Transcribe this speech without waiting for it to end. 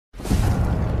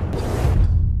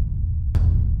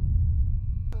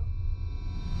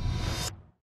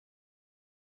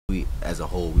a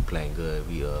whole, we playing good.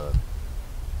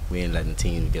 We ain't letting the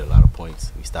team get a lot of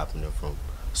points. We stopping them from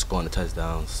scoring the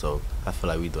touchdowns. So I feel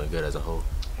like we doing good as a whole.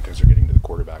 You guys are getting to the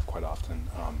quarterback quite often.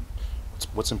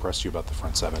 What's impressed you about the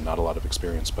front seven? Not a lot of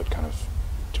experience, but kind of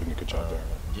doing a good job there.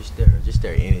 Just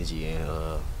their energy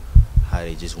and how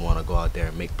they just want to go out there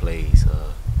and make plays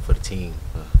for the team.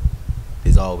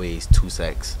 There's always 2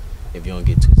 sacks. If you don't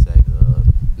get 2 sacks,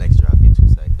 next drive get 2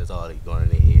 sacks. That's all they going in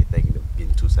their head, thinking of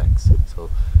getting 2 sacks. So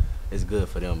it's good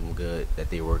for them. Good that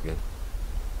they're working.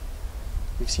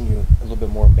 We've seen you a little bit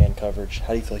more in man coverage.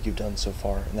 How do you feel like you've done so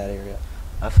far in that area?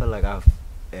 I feel like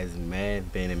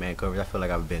being in man coverage, I feel like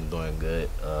I've been doing good.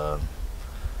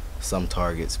 Some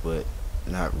targets, but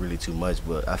not really too much.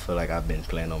 But I feel like I've been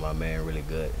playing on my man really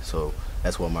good. So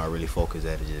that's what my really focus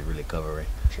at is just really covering.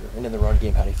 Sure. And in the run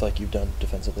game, how do you feel like you've done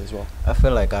defensively as well? I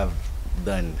feel like I've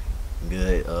done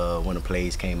good. When the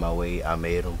plays came my way, I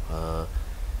made them.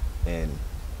 And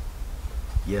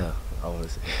yeah, I want to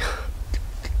say.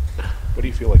 What do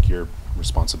you feel like your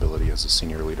responsibility as a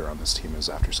senior leader on this team is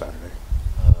after Saturday?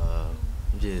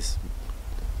 Just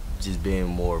being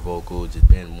more vocal, just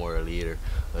being more a leader,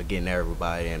 getting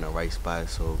everybody in the right spot.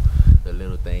 So the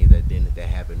little things that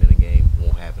happened in the game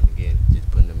won't happen again.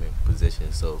 Just putting them in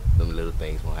position so them little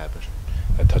things won't happen.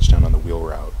 That touchdown on the wheel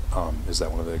route, is that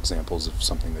one of the examples of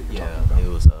something that you're talking about? Yeah, it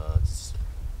was just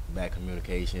bad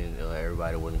communication.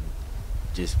 Everybody wasn't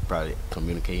just probably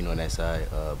communicating on that side,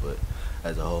 but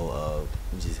as a whole,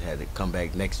 we just had to come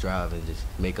back next drive and just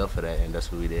make up for that, and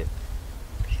that's what we did.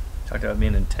 Talked about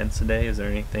being intense today. Is there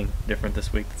anything different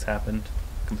this week that's happened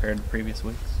compared to previous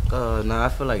weeks? No, I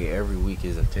feel like every week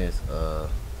is intense.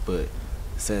 But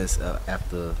since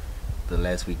after the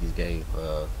last week's game,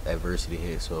 adversity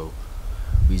hit, so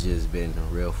we just been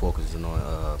real focusing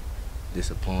on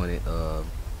disappointed,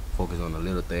 focusing on the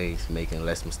little things, making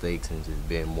less mistakes, and just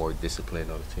being more disciplined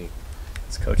on the team.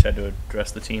 Has Coach had to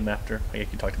address the team after?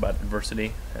 Like you talked about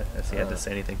adversity. Has he had to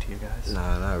say anything to you guys?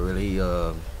 Nah, not really.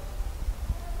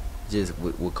 Just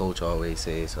what Coach always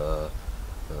says.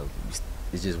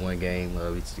 It's just one game.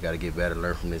 We just got to get better,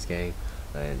 learn from this game,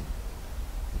 and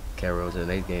carry on to the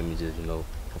next game and just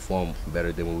perform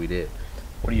better than what we did.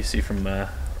 What do you see from, or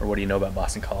what do you know about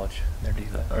Boston College? Their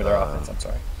defense or their offense? I'm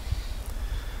sorry.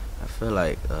 I feel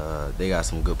like they got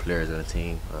some good players on the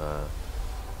team. I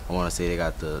want to say they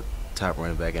got the top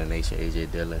running back in the nation, A.J.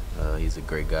 Dillon. He's a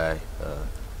great guy.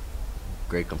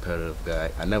 Great competitive guy.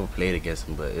 I never played against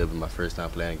him, but it'll be my first time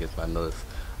playing against him.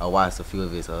 I watched a few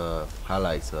of his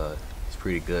highlights. He's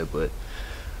pretty good, but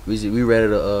we ready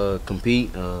to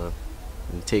compete and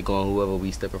take on whoever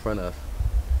we step in front of.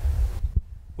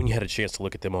 When you had a chance to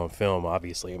look at them on film,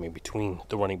 obviously, I mean, between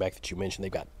the running back that you mentioned,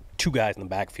 they've got 2 guys in the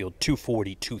backfield,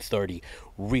 240, 230,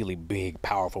 really big,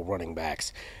 powerful running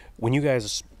backs. When you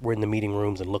guys were in the meeting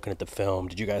rooms and looking at the film,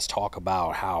 did you guys talk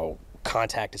about how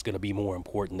contact is going to be more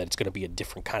important, that it's going to be a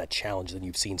different kind of challenge than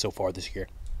you've seen so far this year?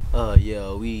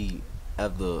 Yeah,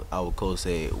 after our coach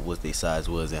said what their size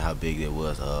was and how big it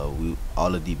was, all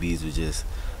the DBs was just,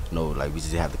 we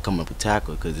just have to come up and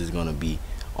tackle because it's going to be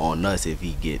on us if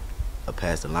he get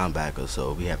past the linebacker.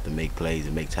 So we have to make plays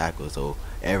and make tackles. So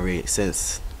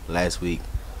since last week,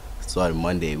 started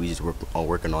Monday, we just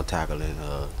working on tackling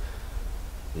and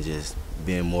just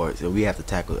being more. So we have to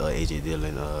tackle A.J.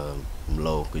 Dillon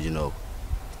low because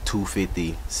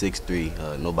 250,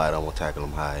 6'3", nobody don't want to tackle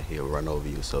him high. He'll run over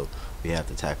you. So we have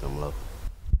to tackle him low.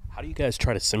 How do you guys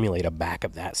try to simulate a back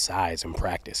of that size in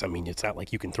practice? I mean, it's not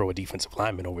like you can throw a defensive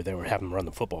lineman over there and have him run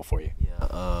the football for you.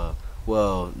 Yeah.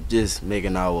 Well, just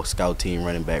making our scout team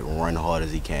running back run hard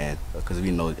as he can because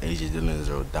we know A.J. Dillon is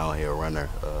a downhill runner.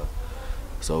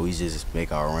 So we just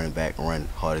make our running back run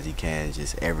hard as he can,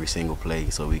 just every single play,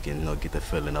 so we can get the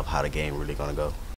feeling of how the game really gonna go.